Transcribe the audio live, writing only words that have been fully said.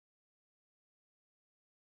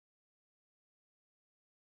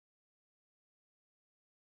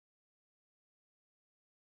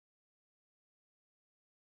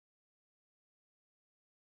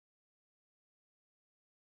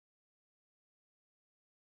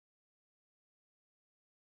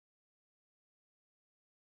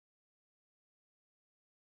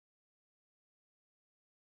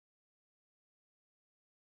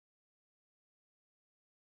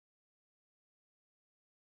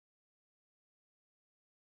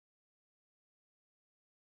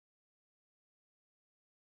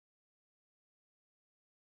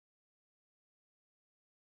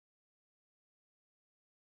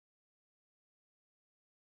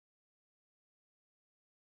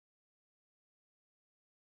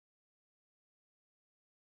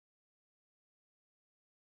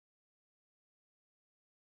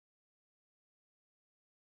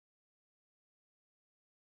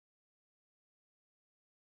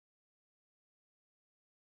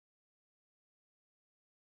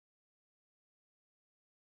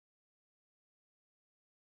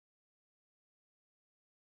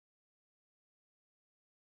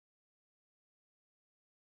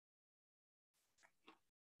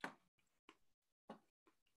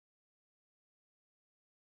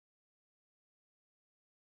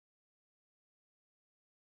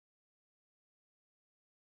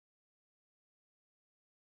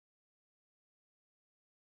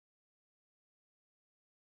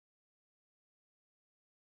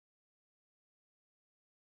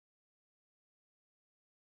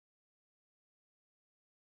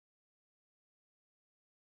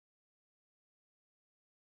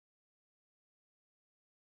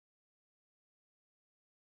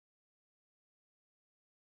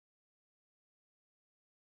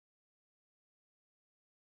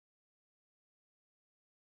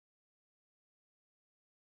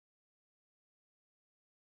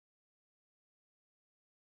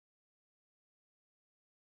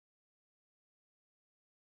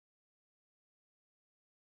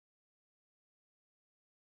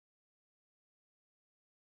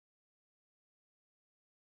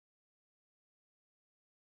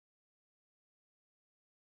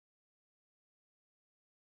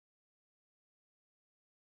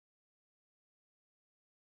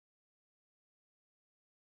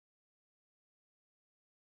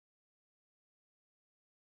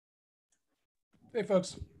Hey,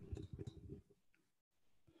 folks.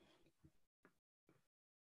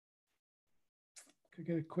 Could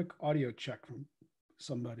get a quick audio check from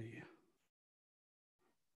somebody.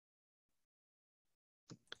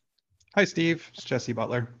 Hi, Steve. It's Jesse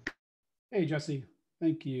Butler. Hey, Jesse.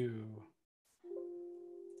 Thank you.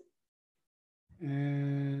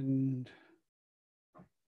 And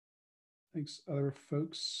thanks, other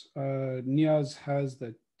folks. Niaz has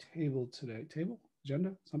the table today. Table?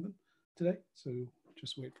 Agenda? Something today? So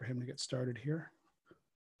just wait for him to get started here.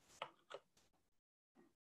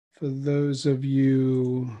 For those of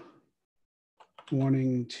you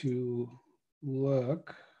wanting to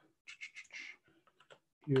look,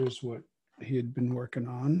 here's what he had been working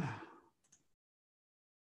on.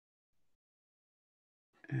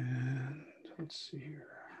 And let's see here.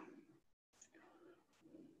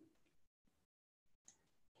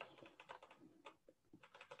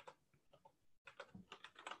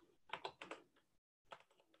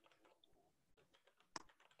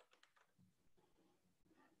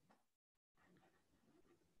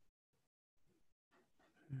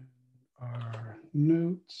 Our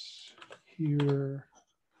notes here.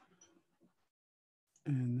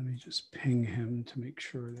 And let me just ping him to make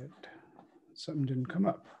sure that something didn't come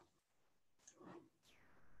up.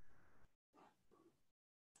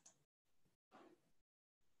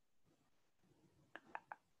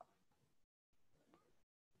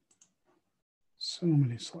 So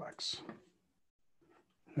many Slacks.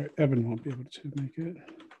 All right, Evan won't be able to make it.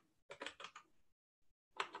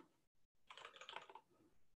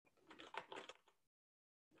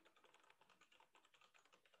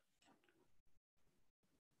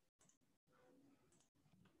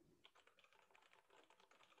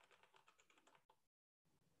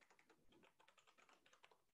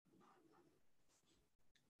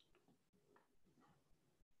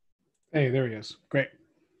 Hey, there he is. Great.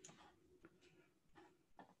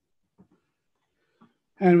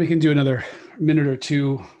 And we can do another minute or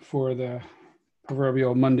two for the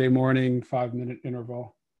proverbial Monday morning 5-minute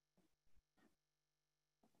interval.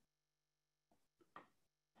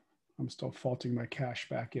 I'm still faulting my cash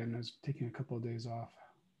back in. I was taking a couple of days off.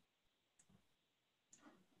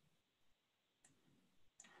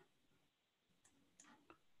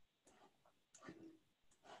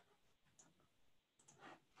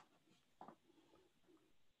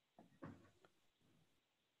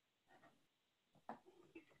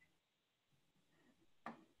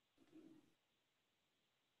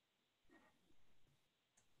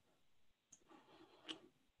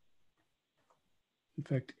 In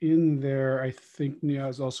fact, in there, I think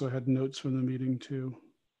Niaz also had notes from the meeting too.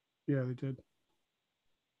 Yeah, they did.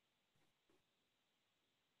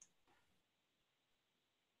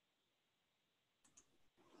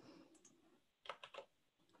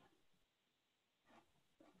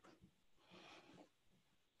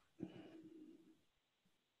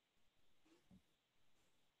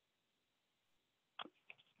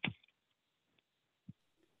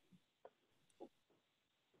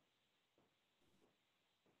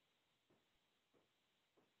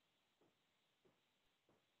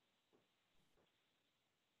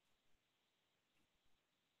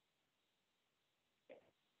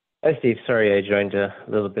 Hi, Steve. Sorry, I joined a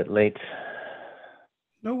little bit late.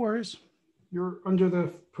 No worries. You're under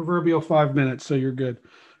the proverbial 5 minutes, so you're good.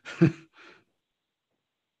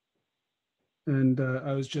 And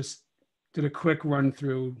I was just did a quick run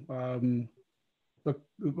through. Look,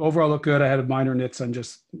 overall look good. I had minor nits on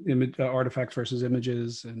just image artifacts versus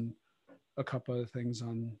images, and a couple of things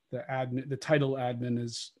on the admin. The title admin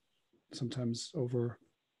is sometimes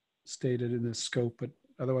overstated in the scope, but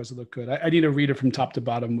otherwise it looked good. I need to read it from top to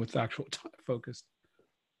bottom with actual focus,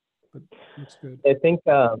 but looks good. I think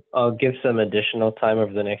I'll give some additional time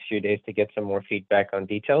over the next few days to get some more feedback on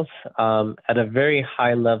details. At a very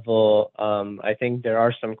high level, I think there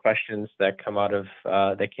are some questions that came out of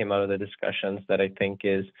the discussions that I think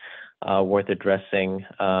is worth addressing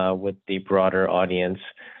with the broader audience.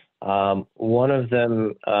 One of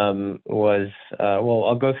them was, well,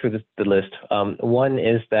 I'll go through the list. One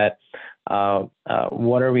is that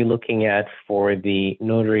what are we looking at for the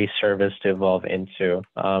notary service to evolve into?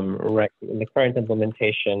 In the current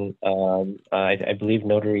implementation, I believe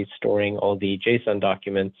notary is storing all the JSON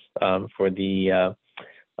documents for the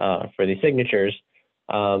signatures.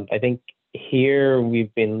 I think here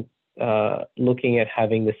we've been looking at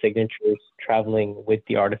having the signatures traveling with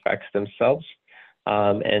the artifacts themselves.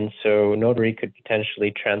 And so Notary could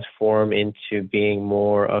potentially transform into being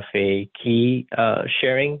more of a key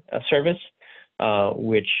sharing service,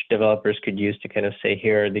 which developers could use to kind of say,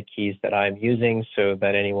 here are the keys that I'm using, so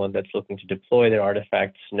that anyone that's looking to deploy their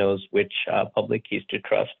artifacts knows which public keys to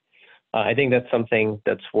trust. I think that's something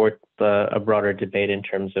that's worth a broader debate in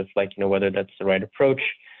terms of like, whether that's the right approach.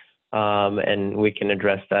 And we can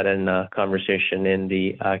address that in a conversation in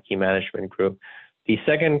the key management group. The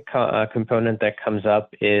second component that comes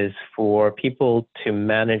up is for people to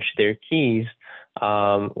manage their keys.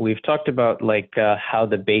 We've talked about like how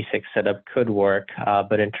the basic setup could work,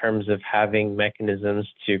 but in terms of having mechanisms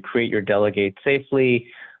to create your delegate safely,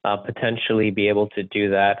 potentially be able to do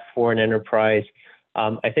that for an enterprise.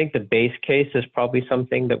 I think the base case is probably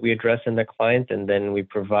something that we address in the client, and then we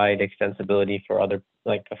provide extensibility for others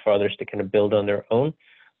to kind of build on their own.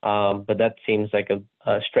 But that seems like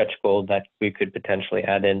a stretch goal that we could potentially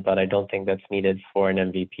add in, but I don't think that's needed for an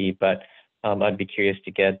MVP. But I'd be curious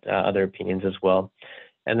to get other opinions as well.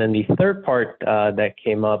 And then the third part that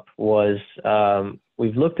came up was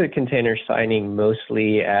we've looked at container signing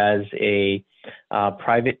mostly as a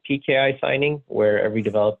private PKI signing, where every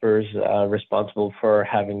developer is responsible for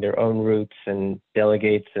having their own routes and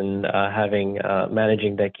delegates and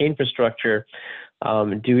managing that key infrastructure.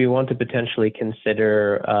 Do we want to potentially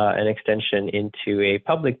consider an extension into a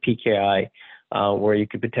public PKI where you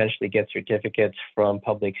could potentially get certificates from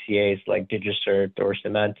public CAs like DigiCert or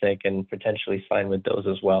Symantec and potentially sign with those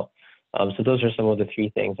as well? So those are some of the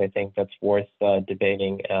three things I think that's worth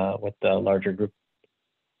debating with the larger group.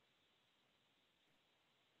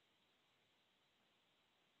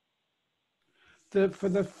 For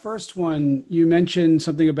the first one, you mentioned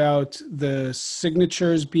something about the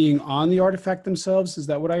signatures being on the artifact themselves. Is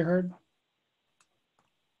that what I heard?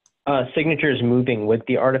 Signatures moving with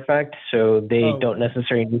the artifact, so they don't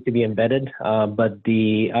necessarily need to be embedded, but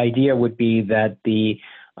the idea would be that the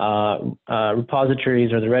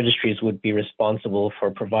repositories or the registries would be responsible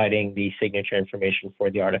for providing the signature information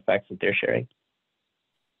for the artifacts that they're sharing.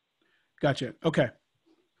 Gotcha. Okay.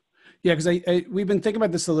 Yeah, because we've been thinking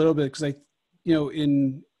about this a little bit because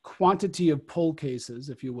in quantity of pull cases,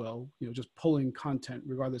 if you will, just pulling content,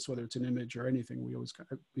 regardless whether it's an image or anything,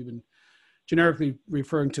 we've been generically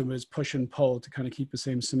referring to them as push and pull to kind of keep the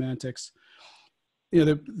same semantics.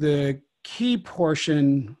 The key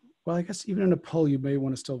portion, well, I guess even in a pull, you may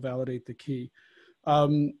want to still validate the key.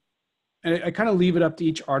 And I kind of leave it up to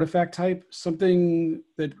each artifact type. Something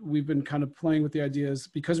that we've been kind of playing with the idea is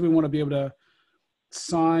because we want to be able to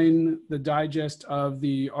sign the digest of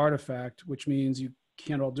the artifact, which means you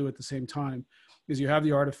can't all do it at the same time, is you have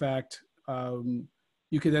the artifact,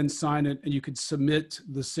 you could then sign it and you could submit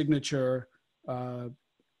the signature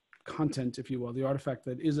content, if you will, the artifact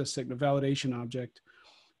that is a validation object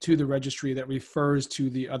to the registry that refers to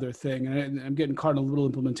the other thing. And I'm getting caught in a little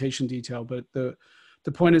implementation detail, but the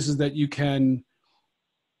point is that you can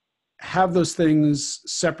have those things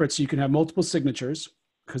separate so you can have multiple signatures,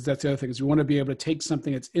 because that's the other thing is we want to be able to take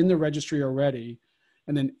something that's in the registry already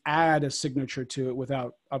and then add a signature to it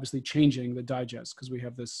without obviously changing the digest, because we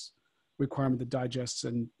have this requirement that digests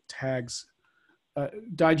and tags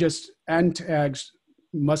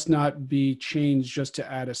must not be changed just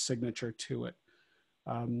to add a signature to it.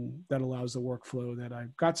 That allows the workflow that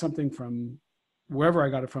I've got something from wherever I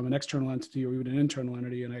got it from, an external entity or even an internal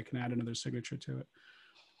entity, and I can add another signature to it.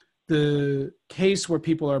 The case where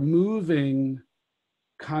people are moving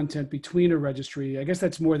content between a registry, I guess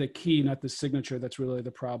that's more the key, not the signature, that's really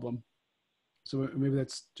the problem. So maybe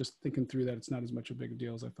that's just thinking through that. It's not as much a big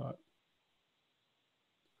deal as I thought.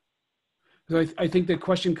 So I think the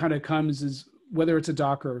question kind of comes is whether it's a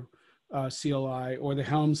Docker CLI or the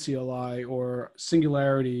Helm CLI or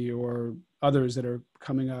Singularity or others that are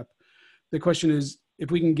coming up. The question is,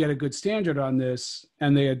 if we can get a good standard on this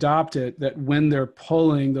and they adopt it, that when they're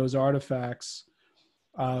pulling those artifacts,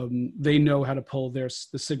 they know how to pull the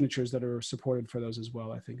signatures that are supported for those as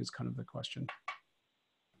well, I think is kind of the question.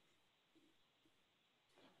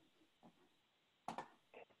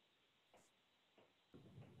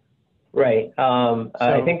 Right.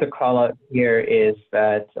 I think the call out here is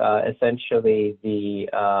that essentially the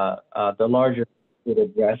larger would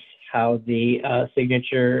address how the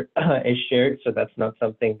signature is shared. So that's not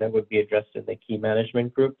something that would be addressed in the key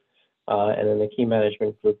management group. And then the key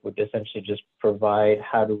management group would essentially just provide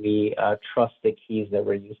how do we trust the keys that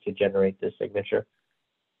were used to generate this signature.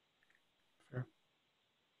 Sure.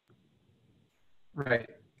 Right.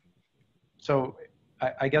 So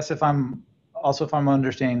I guess if I'm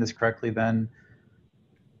understanding this correctly, then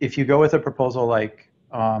if you go with a proposal like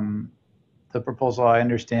the proposal I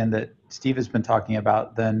understand that Steve has been talking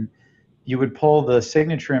about, then you would pull the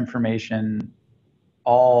signature information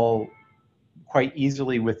all quite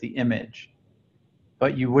easily with the image,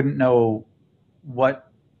 but you wouldn't know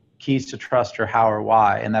what keys to trust or how or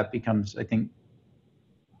why, and that becomes, I think,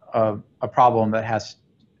 a problem that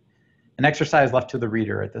an exercise left to the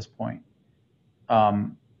reader at this point.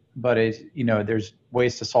 But there's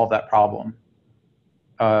ways to solve that problem.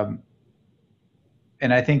 And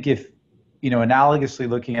I think if, analogously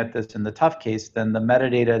looking at this in the tough case, then the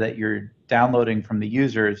metadata that you're downloading from the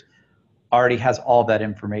users already has all that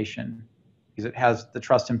information, because it has the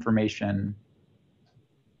trust information,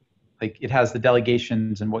 like it has the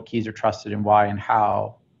delegations and what keys are trusted and why and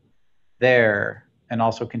how there, and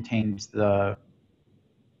also contains the,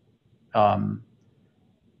 and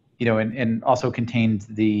also contains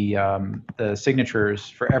the signatures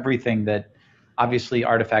for everything that, obviously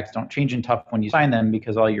artifacts don't change in tough when you sign them,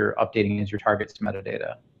 because all you're updating is your target's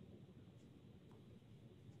metadata.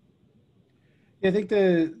 Yeah, I think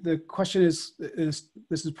the question is this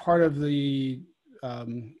is part of the, I've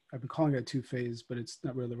been calling it a two-phase, but it's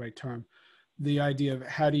not really the right term. The idea of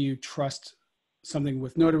how do you trust something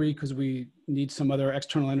with Notary, because we need some other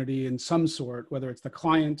external entity in some sort, whether it's the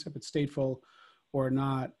client, if it's stateful or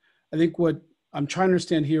not. I think what I'm trying to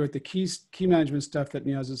understand here with the key management stuff that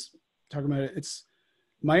Niaz is talking about, it's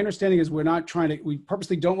my understanding is we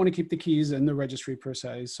purposely don't want to keep the keys in the registry per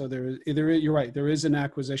se. So you're right, there is an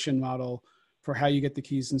acquisition model for how you get the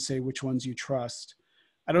keys and say which ones you trust.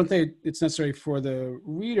 I don't think it's necessary for the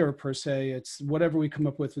reader per se. It's whatever we come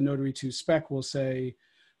up with the Notary 2 spec will say,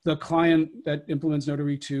 the client that implements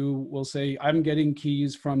Notary 2 will say, I'm getting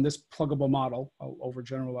keys from this pluggable model. I'll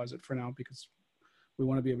overgeneralize it for now because we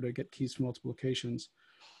want to be able to get keys from multiple locations.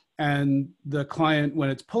 And the client, when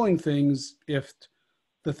it's pulling things, if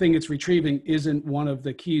the thing it's retrieving isn't one of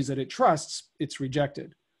the keys that it trusts, it's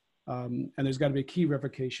rejected. And there's got to be a key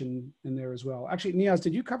revocation in there as well. Actually, Niaz,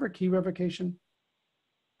 did you cover key revocation?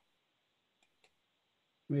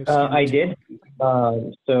 I did.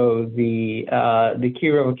 So the key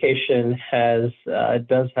revocation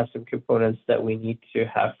does have some components that we need to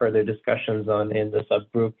have further discussions on in the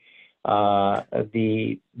subgroup.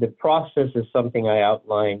 The process is something I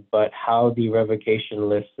outlined, but how the revocation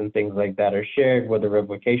lists and things like that are shared, whether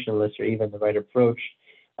revocation lists or even the right approach,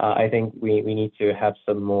 I think we need to have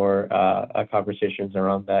some more conversations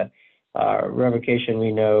around that. Revocation,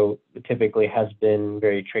 we know, typically has been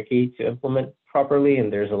very tricky to implement properly,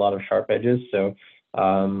 and there's a lot of sharp edges. So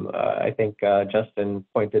I think Justin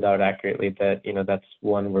pointed out accurately that that's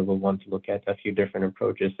one where we'll want to look at a few different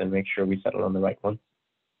approaches and make sure we settle on the right one.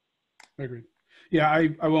 I agree. Yeah,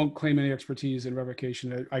 I won't claim any expertise in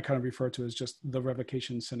revocation. I kind of refer to it as just the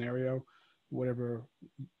revocation scenario. Whatever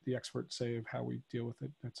the experts say of how we deal with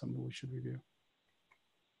it, that's something we should review.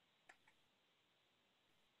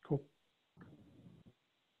 Cool.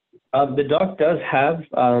 The doc does have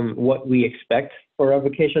what we expect for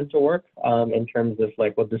revocation to work in terms of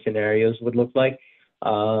like what the scenarios would look like.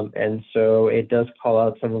 And so it does call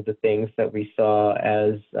out some of the things that we saw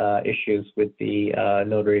as issues with the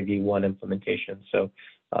Notary V1 implementation. So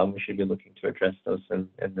we should be looking to address those in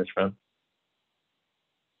this round.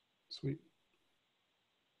 Sweet.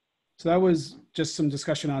 So that was just some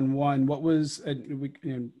discussion on one. What was, we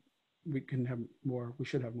can have more, we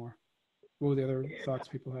should have more. What were the other thoughts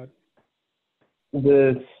people had?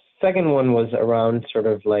 The second one was around sort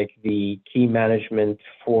of like the key management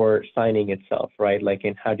for signing itself, right? Like,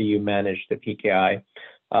 in how do you manage the PKI?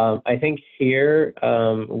 I think here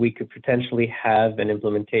we could potentially have an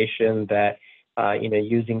implementation that,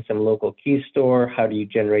 using some local key store, how do you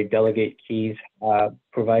generate delegate keys,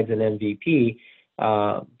 provides an MVP.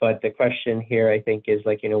 But the question here, I think, is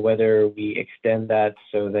like, whether we extend that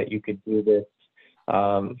so that you could do this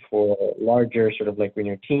for larger sort of like when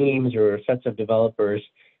your teams or sets of developers.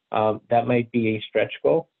 That might be a stretch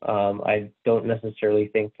goal. I don't necessarily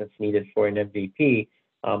think that's needed for an MVP,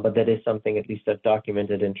 but that is something at least I've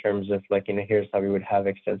documented in terms of like, here's how we would have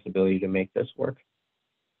extensibility to make this work.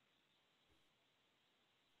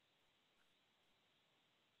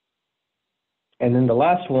 And then the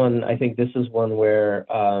last one, I think this is one where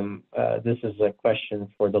this is a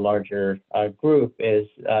question for the larger group is,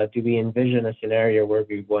 do we envision a scenario where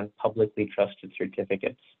we want publicly trusted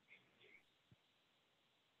certificates?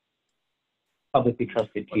 Publicly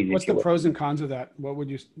trusted keys. What's the pros and cons of that? What would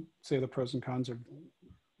you say the pros and cons of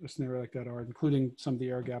a scenario like that are, including some of the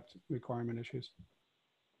air gap requirement issues?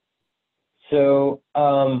 So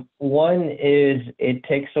one is it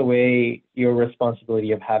takes away your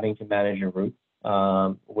responsibility of having to manage your route,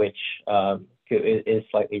 which is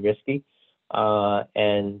slightly risky.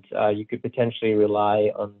 And you could potentially rely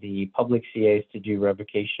on the public CAs to do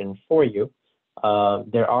revocation for you.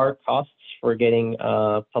 There are costs for getting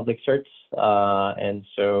public certs, and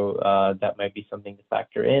so that might be something to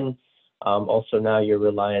factor in. Also, now you're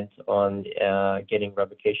reliant on getting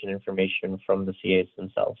revocation information from the CAs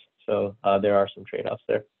themselves. So there are some trade-offs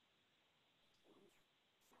there.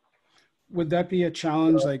 would that be a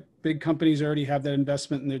challenge? Like big companies already have that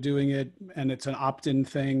investment and they're doing it and it's an opt-in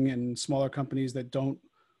thing, and smaller companies that don't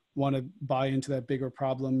want to buy into that bigger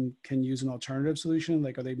problem can use an alternative solution?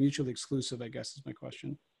 Like, are they mutually exclusive, I guess is my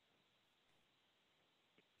question.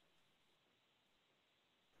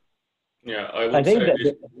 Yeah, I I would think say that.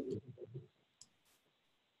 this,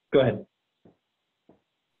 Go ahead.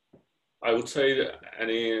 I would say that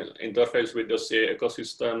any interface with the CA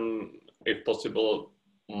ecosystem, if possible,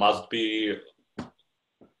 must be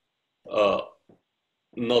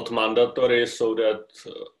not mandatory, so that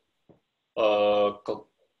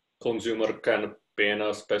consumer can pin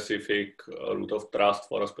a specific root of trust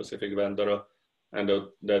for a specific vendor, and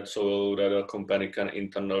that so that a company can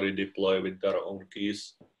internally deploy with their own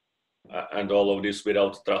keys, and all of this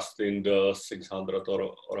without trusting the 600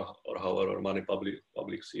 or however many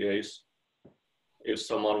public CAs. If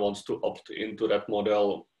someone wants to opt into that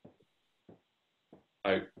model,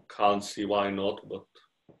 I can't see why not, but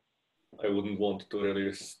I wouldn't want to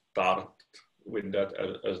really start with that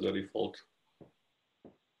as the default.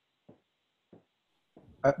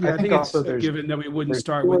 I think also it's given that we wouldn't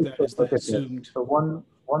start with that as the assumed. So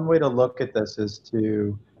one way to look at this is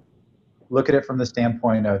to look at it from the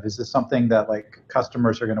standpoint of, is this something that like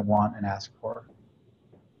customers are going to want and ask for?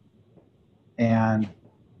 And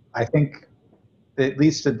I think, at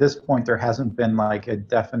least at this point, there hasn't been like a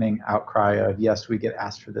deafening outcry of, yes, we get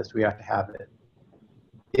asked for this, we have to have it.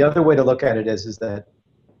 The other way to look at it is that,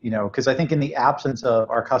 because I think in the absence of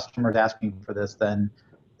our customers asking for this, then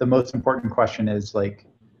the most important question is like,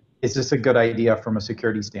 is this a good idea from a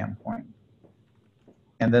security standpoint?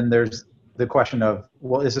 And then there's the question of,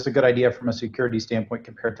 well, is this a good idea from a security standpoint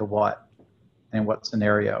compared to what? And what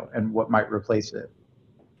scenario? And what might replace it?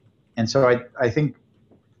 And so I think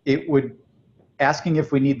it would, asking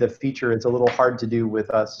if we need the feature is a little hard to do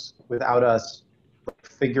without us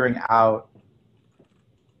figuring out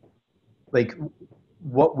like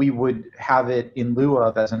what we would have it in lieu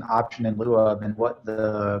of as an option in lieu of, and what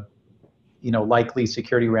the likely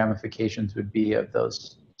security ramifications would be of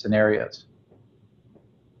those scenarios.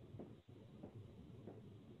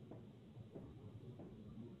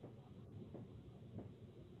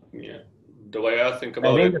 Yeah, the way I think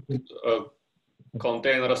about it,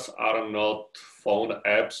 containers are not phone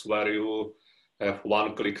apps where you have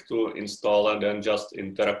one click to install and then just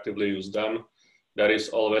interactively use them. There is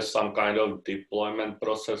always some kind of deployment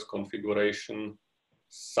process, configuration,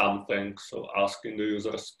 something. So asking the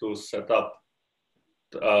users to set up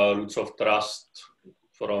roots of trust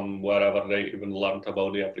from wherever they even learned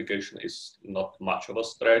about the application is not much of a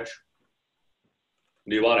stretch.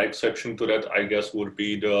 The one exception to that, I guess, would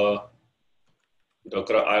be the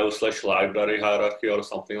Docker IO/library hierarchy or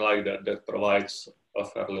something like that, that provides a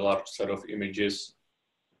fairly large set of images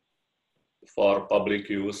for public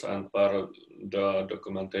use and where the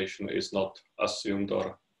documentation is not assumed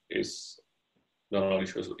or is the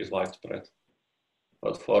knowledge is widespread.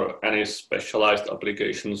 But for any specialized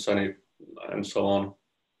applications and so on,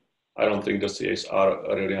 I don't think the CAs are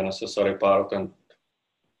really a necessary part. And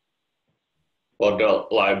for the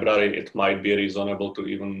library, it might be reasonable to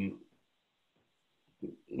even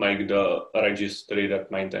make the registry that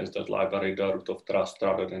maintains that library the root of trust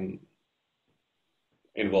rather than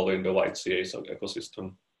involving the wide CAs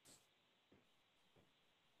ecosystem.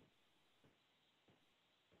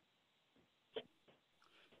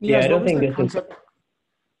 Yeah, I don't think this concept?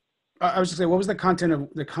 I was just saying, what was the content of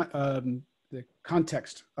the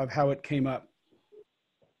context of how it came up?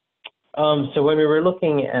 So when we were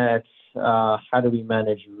looking at how do we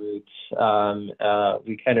manage roots,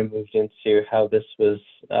 we kind of moved into how this was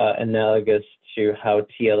analogous to how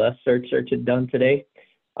TLS certs are done today.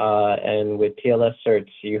 And with TLS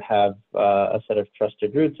certs, you have a set of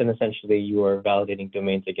trusted roots, and essentially you are validating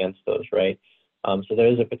domains against those, right? So there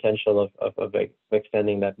is a potential of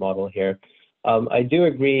extending that model here. I do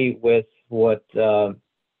agree with what's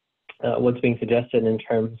being suggested in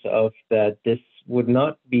terms of that this would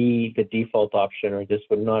not be the default option, or this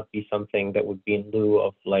would not be something that would be in lieu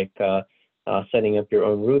of like setting up your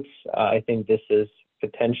own roots. I think this is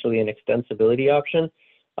potentially an extensibility option.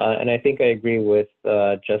 And I think I agree with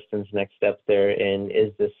Justin's next step there in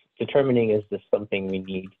is this something we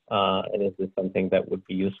need, and is this something that would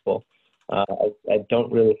be useful? I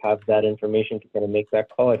don't really have that information to kind of make that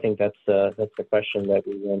call. I think that's the question that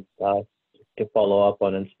we want to follow up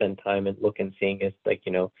on and spend time and look and seeing is like,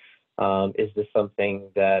 is this something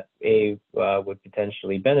that would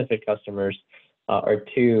potentially benefit customers, or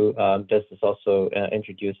two, does this also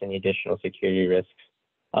introduce any additional security risks?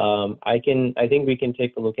 I think we can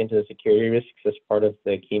take a look into the security risks as part of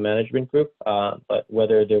the key management group, but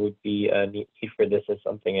whether there would be a need for this is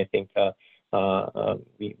something I think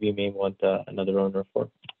we may want another owner for.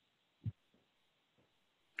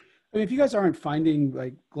 I mean, if you guys aren't finding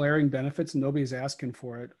like glaring benefits and nobody's asking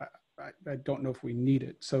for it, I don't know if we need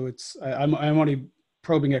it. So it's, I'm only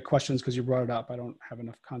probing at questions because you brought it up. I don't have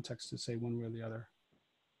enough context to say one way or the other.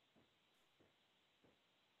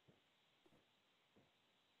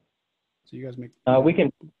 So you guys make. We can.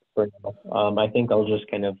 I think I'll just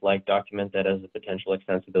kind of like document that as a potential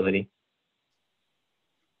extensibility.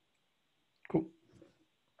 Cool.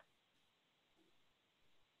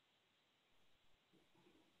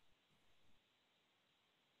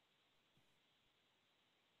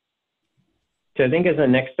 So I think as a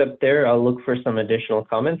next step there, I'll look for some additional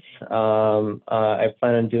comments. I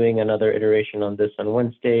plan on doing another iteration on this on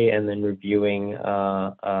Wednesday and then reviewing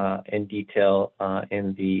in detail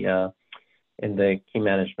in the key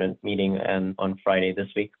management meeting and on Friday this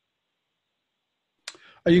week.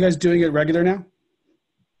 Are you guys doing it regular now?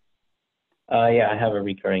 Yeah, I have a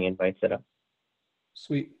recurring invite set up.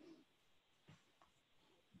 Sweet.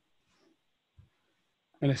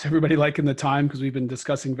 And is everybody liking the time? Because we've been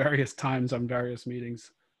discussing various times on various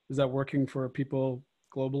meetings. Is that working for people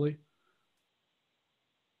globally?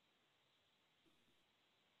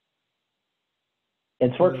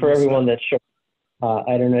 It's worked for everyone that showed up.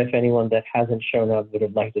 I don't know if anyone that hasn't shown up would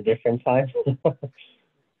have liked a different time.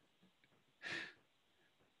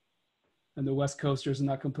 And the West Coasters are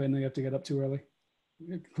not complaining they have to get up too early,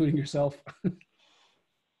 including yourself.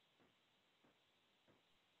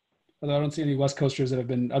 Although I don't see any West Coasters that have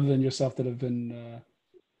been, other than yourself, that have been,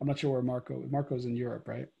 I'm not sure where Marco's in Europe,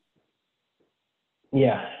 right?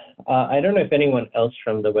 Yeah. I don't know if anyone else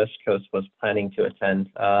from the West Coast was planning to attend.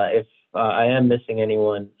 If I am missing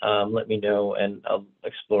anyone, let me know and I'll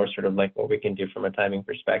explore sort of like what we can do from a timing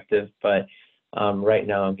perspective. But right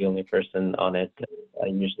now I'm the only person on it. I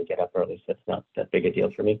usually get up early, so it's not that big a deal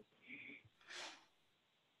for me.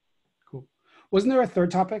 Cool. Wasn't there a third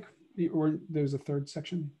topic? Or there's a third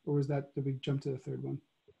section, or was that, did we jump to the third one?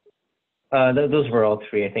 Those were all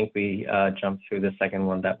three. I think we jumped through the second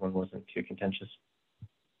one. That one wasn't too contentious.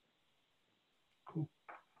 Cool.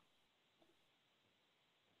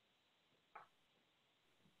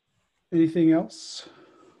 Anything else?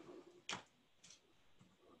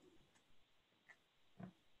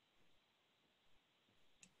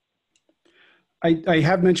 I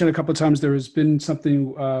have mentioned a couple of times there has been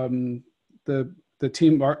something, the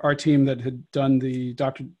team, our team that had done the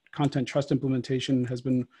content trust implementation has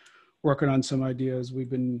been working on some ideas. We've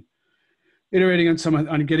been iterating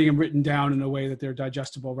on getting them written down in a way that they're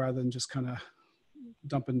digestible rather than just kind of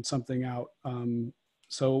dumping something out.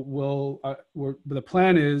 So the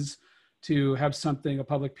plan is to have something, a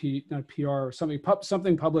public PR or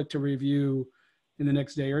something public to review in the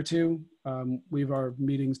next day or two. We have our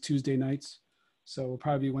meetings Tuesday nights. So it'll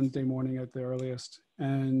probably be Wednesday morning at the earliest,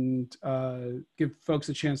 and give folks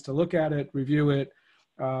a chance to look at it, review it,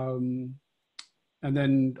 and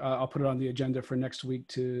then I'll put it on the agenda for next week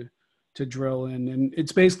to drill in. And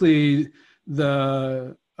it's basically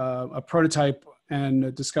a prototype and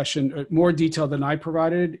a discussion, more detail than I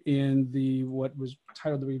provided in what was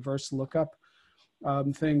titled the reverse lookup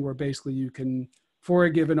thing, where basically you can, for a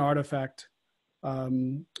given artifact,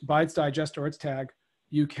 by its digest or its tag,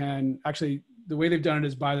 you can actually, the way they've done it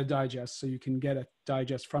is by the digest. So you can get a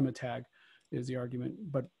digest from a tag is the argument.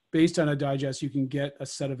 But based on a digest, you can get a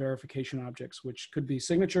set of verification objects, which could be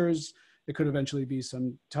signatures. It could eventually be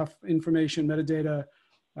some tough information, metadata.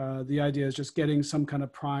 The idea is just getting some kind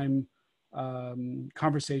of prime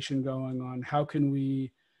conversation going on how can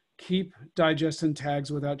we keep digests and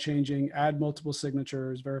tags without changing, add multiple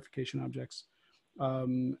signatures, verification objects,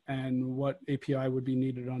 and what API would be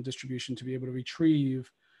needed on distribution to be able to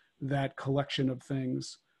retrieve that collection of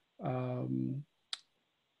things, and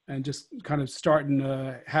just kind of starting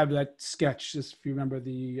to have that sketch. Just if you remember,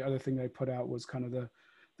 the other thing I put out was kind of the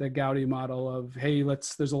Gaudi model of, hey,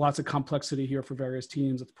 there's lots of complexity here for various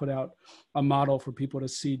teams. Let's put out a model for people to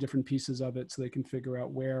see different pieces of it so they can figure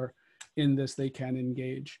out where in this they can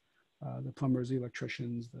engage, the plumbers, the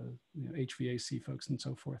electricians, the HVAC folks, and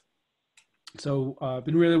so forth. So I've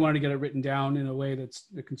been really wanting to get it written down in a way that's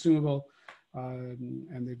consumable.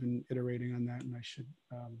 And they've been iterating on that, and I should,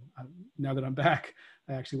 now that I'm back,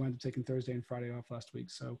 I actually wound up taking Thursday and Friday off last week.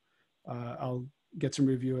 So I'll get some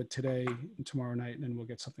review it today and tomorrow night, and then we'll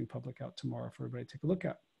get something public out tomorrow for everybody to take a look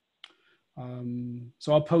at.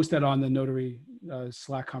 So I'll post that on the Notary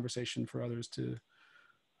Slack conversation for others to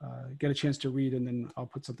get a chance to read, and then I'll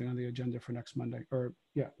put something on the agenda for next Monday,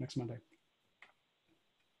 next Monday.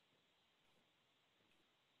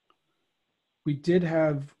 we did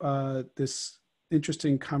have this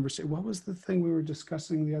interesting conversation. What was the thing we were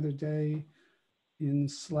discussing the other day in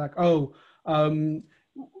Slack? Oh,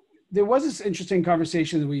 there was this interesting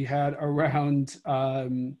conversation that we had around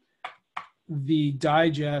the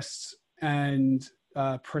digests and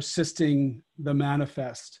persisting the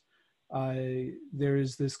manifest. There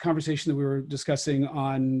is this conversation that we were discussing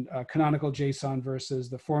on canonical JSON versus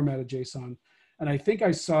the formatted JSON. And I think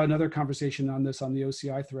I saw another conversation on this on the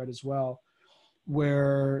OCI thread as well,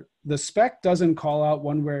 where the spec doesn't call out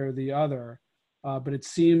one way or the other, but it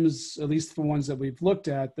seems, at least the ones that we've looked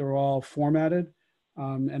at, they're all formatted.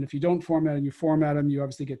 And if you don't format and you format them, you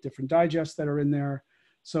obviously get different digests that are in there.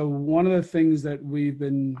 So one of the things that we've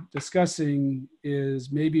been discussing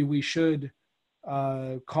is maybe we should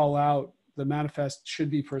call out the manifest should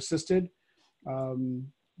be persisted.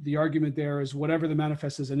 The argument there is whatever the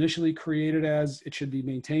manifest is initially created as, it should be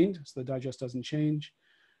maintained, so the digest doesn't change,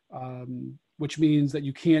 which means that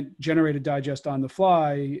you can't generate a digest on the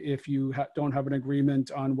fly if you don't have an agreement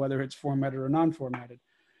on whether it's formatted or non-formatted.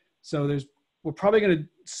 So we're probably going to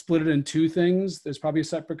split it in two things. There's probably a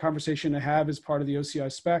separate conversation to have as part of the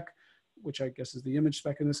OCI spec, which I guess is the image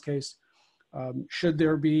spec in this case. Should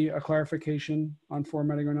there be a clarification on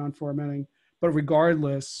formatting or non-formatting? But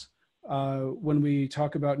regardless, when we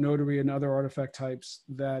talk about Notary and other artifact types,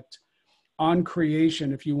 that on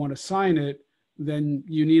creation, if you want to sign it, then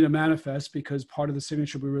you need a manifest because part of the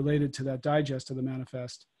signature will be related to that digest of the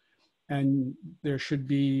manifest. And there should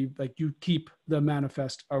be, like, you keep the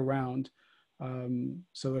manifest around.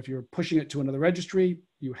 So if you're pushing it to another registry,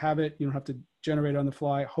 you have it, you don't have to generate on the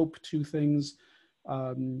fly, hope two things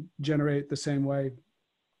generate the same way.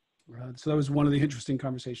 So that was one of the interesting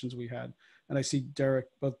conversations we had. And I see Derek,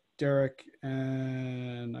 both Derek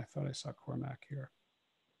and I thought I saw Cormac here.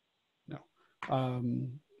 No,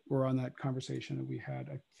 we're on that conversation that we had.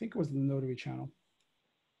 I think it was the Notary channel.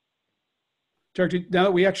 Derek, now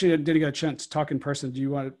that we actually didn't get a chance to talk in person, do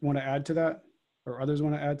you want to add to that, or others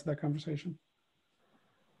want to add to that conversation?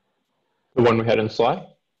 The one we had in Slack?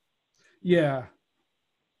 Yeah.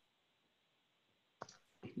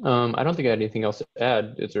 I don't think I had anything else to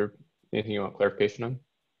add. Is there anything you want clarification on?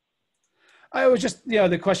 I was just, yeah,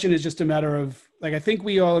 the question is just a matter of, like, I think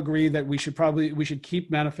we all agree that we should keep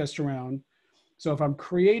manifest around. So if I'm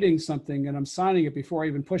creating something and I'm signing it before I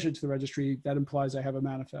even push it to the registry, that implies I have a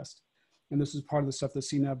manifest. And this is part of the stuff the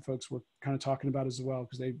CNAB folks were kind of talking about as well,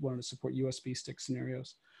 because they wanted to support USB stick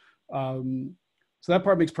scenarios. So that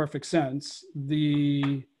part makes perfect sense.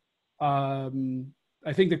 I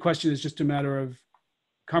think the question is just a matter of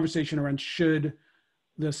conversation around should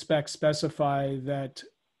the spec specify that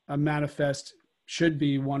a manifest should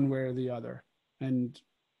be one way or the other. And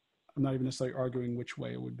I'm not even necessarily arguing which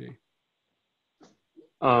way it would be.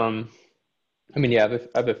 I mean, yeah,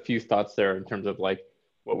 I have a few thoughts there in terms of like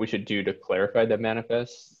what we should do to clarify the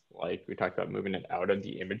manifest. Like we talked about moving it out of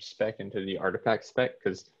the image spec into the artifact spec,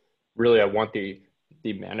 because really I want the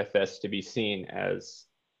manifest to be seen as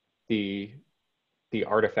the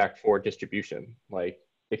artifact for distribution. Like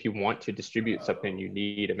if you want to distribute something, you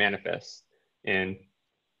need a manifest. And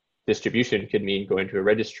distribution could mean going to a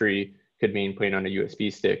registry, could mean putting on a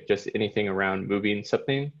USB stick, just anything around moving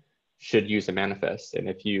something should use a manifest. And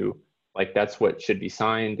if you, like, that's what should be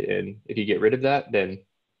signed. And if you get rid of that, then,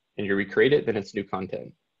 and you recreate it, then it's new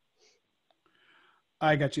content.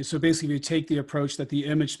 I got you. So basically, if you take the approach that the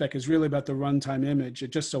image spec is really about the runtime image,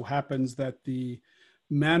 it just so happens that the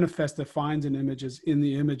manifest defines an image is in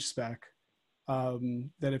the image spec.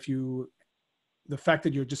 That if the fact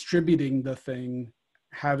that you're distributing the thing,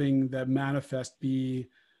 having the manifest be,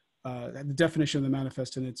 the definition of the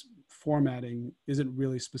manifest and its formatting isn't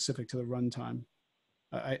really specific to the runtime.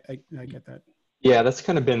 I get that. Yeah, that's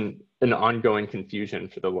kind of been an ongoing confusion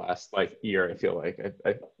for the last like year. I feel like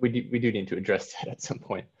we do need to address that at some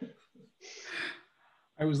point.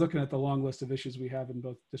 I was looking at the long list of issues we have in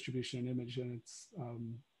both distribution and image, and it's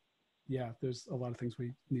yeah, there's a lot of things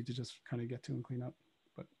we need to just kind of get to and clean up.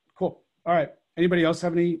 But cool. All right. Anybody else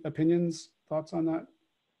have any opinions, thoughts on that?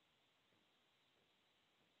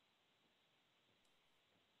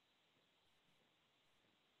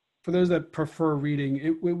 For those that prefer reading,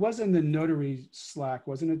 it was in the Notary Slack,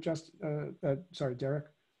 wasn't it? Just sorry, Derek,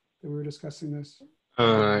 that we were discussing this.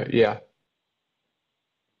 Yeah.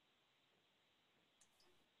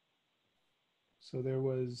 So there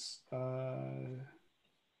was,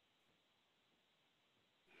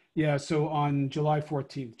 yeah. So on July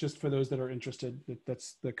 14th, just for those that are interested,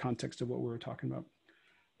 that's the context of what we were talking about.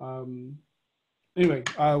 Anyway,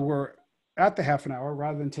 we're at the half an hour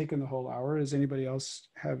rather than taking the whole hour. Does anybody else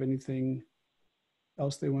have anything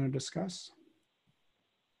else they want to discuss?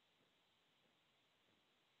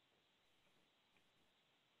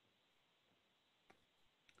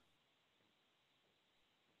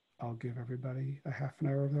 I'll give everybody a half an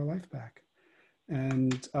hour of their life back.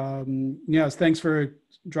 And yes, thanks for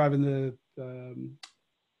driving the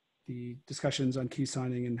discussions on key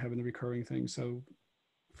signing and having the recurring thing. So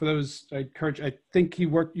for those, I think you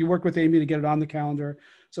worked with Amy to get it on the calendar.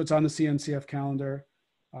 So it's on the CNCF calendar.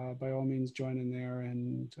 By all means, join in there,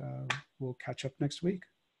 and we'll catch up next week.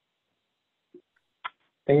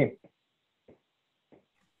 Thank you.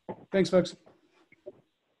 Thanks, folks.